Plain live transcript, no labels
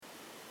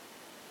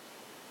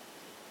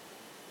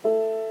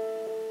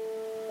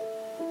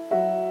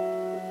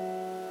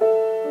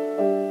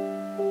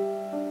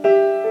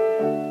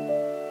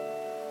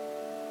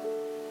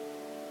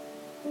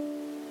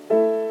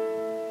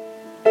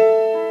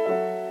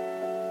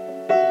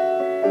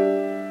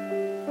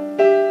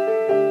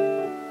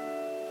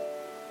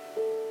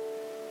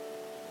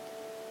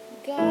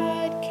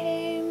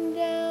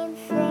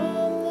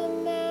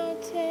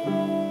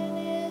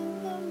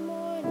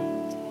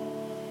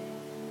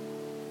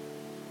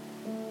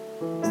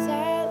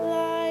Sat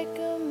like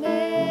a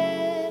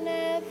man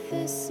at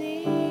the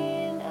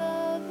scene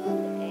of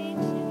an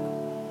ancient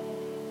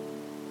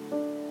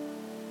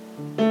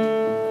crime.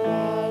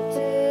 Crowd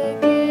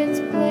took its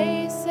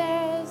place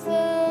as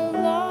the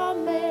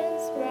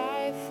lawman's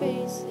bright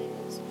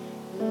faces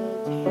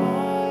looked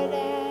hard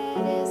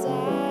at his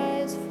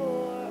eyes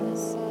for a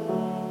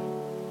sign.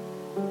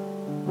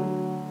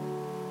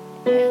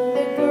 And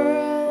the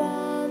girl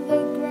on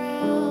the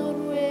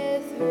ground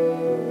with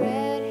her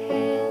red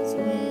hands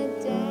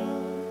went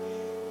down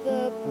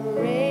the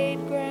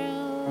parade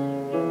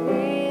ground of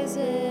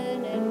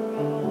reason and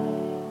rhyme.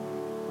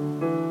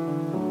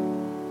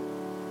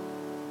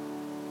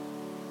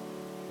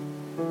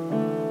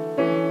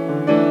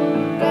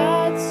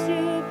 God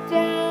stooped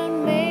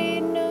down,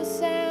 made no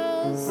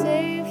sound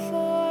save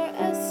for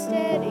a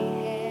steady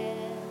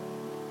hand,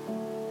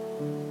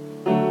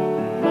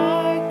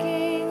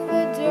 marking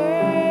the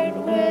dirt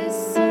with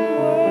some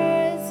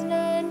words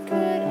none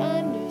could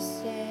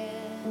understand.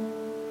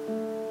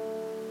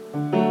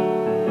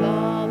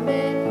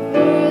 Lawmen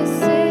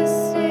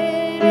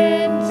persisted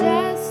and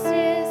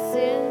justice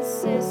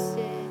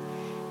insisted,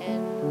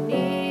 and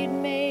need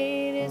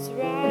made its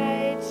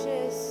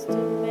righteous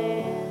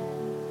demand.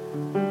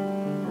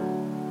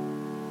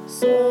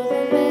 So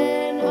the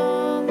man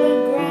on the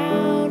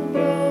ground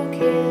broke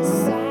his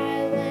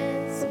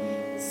silence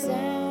and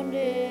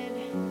sounded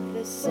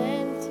the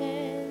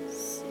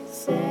sentence it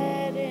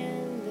said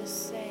in the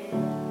sand.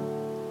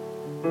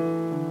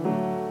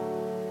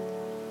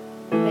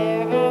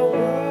 There are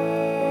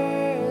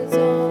words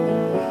on the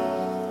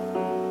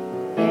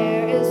ground.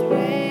 There is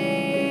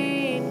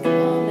rain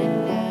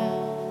coming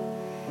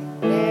down.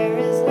 There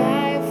is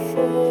life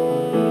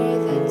for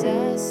the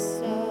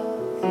dust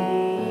of the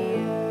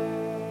earth.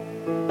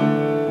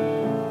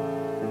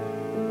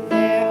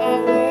 There are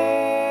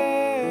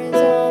words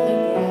on the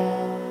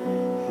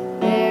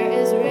ground. There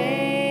is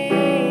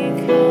rain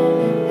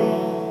coming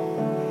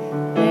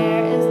down.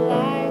 There is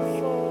life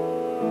for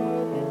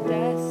the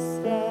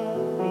dust of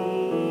the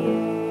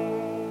earth.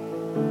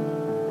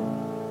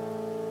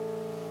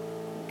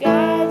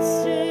 God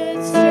stood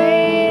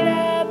straight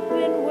up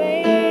and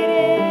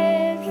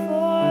waited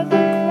for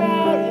the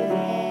crowd of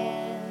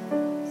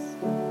hands.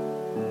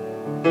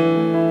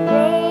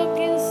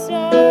 Broken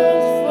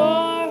stones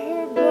for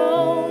her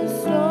bones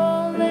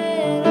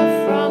stolen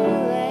from the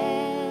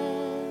land.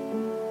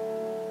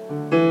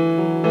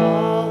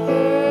 All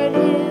heard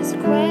his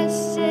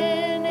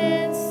question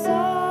and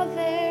saw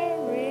their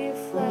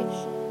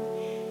reflection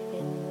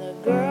in the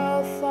girl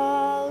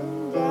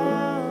falling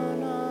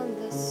down on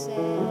the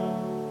sand.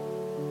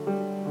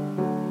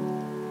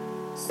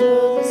 So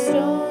the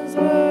stones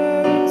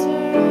were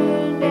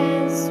returned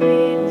and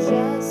sweet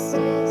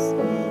justice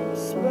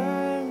was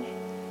spurned,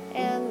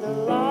 and the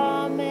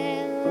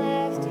lawman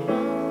left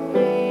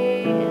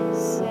hungry and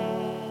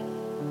sad.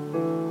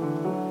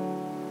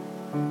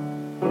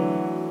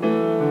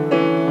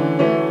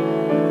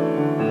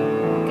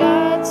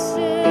 God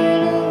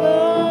stood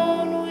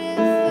alone with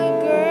the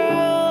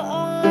girl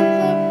on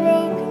the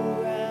broken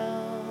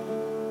ground,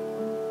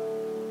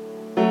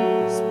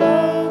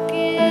 spoke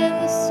in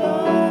the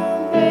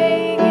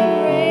stone-breaking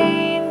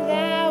rain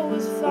that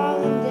was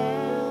falling down.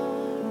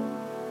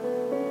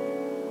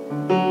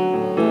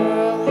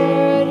 Girl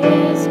heard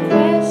his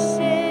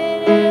question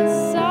and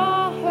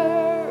saw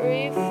her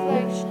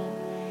reflection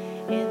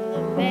in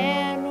the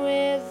man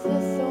with the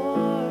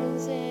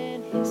thorns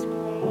in his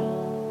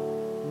crown.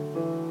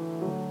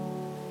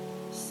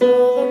 So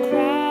the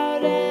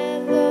crowd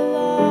and the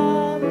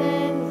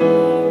lawman, the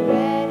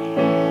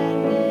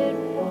red-handed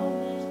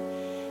woman,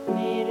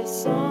 made a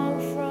song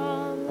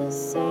from the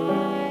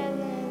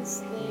silence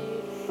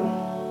they'd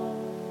found.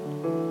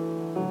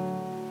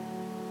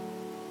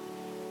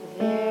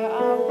 There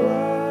are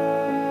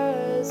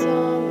words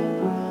on the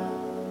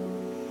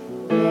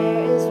ground.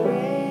 There is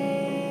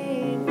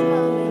rain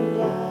coming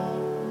down.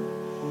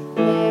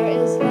 There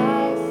is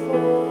life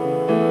for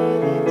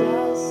the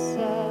dust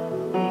of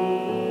the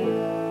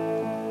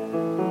earth.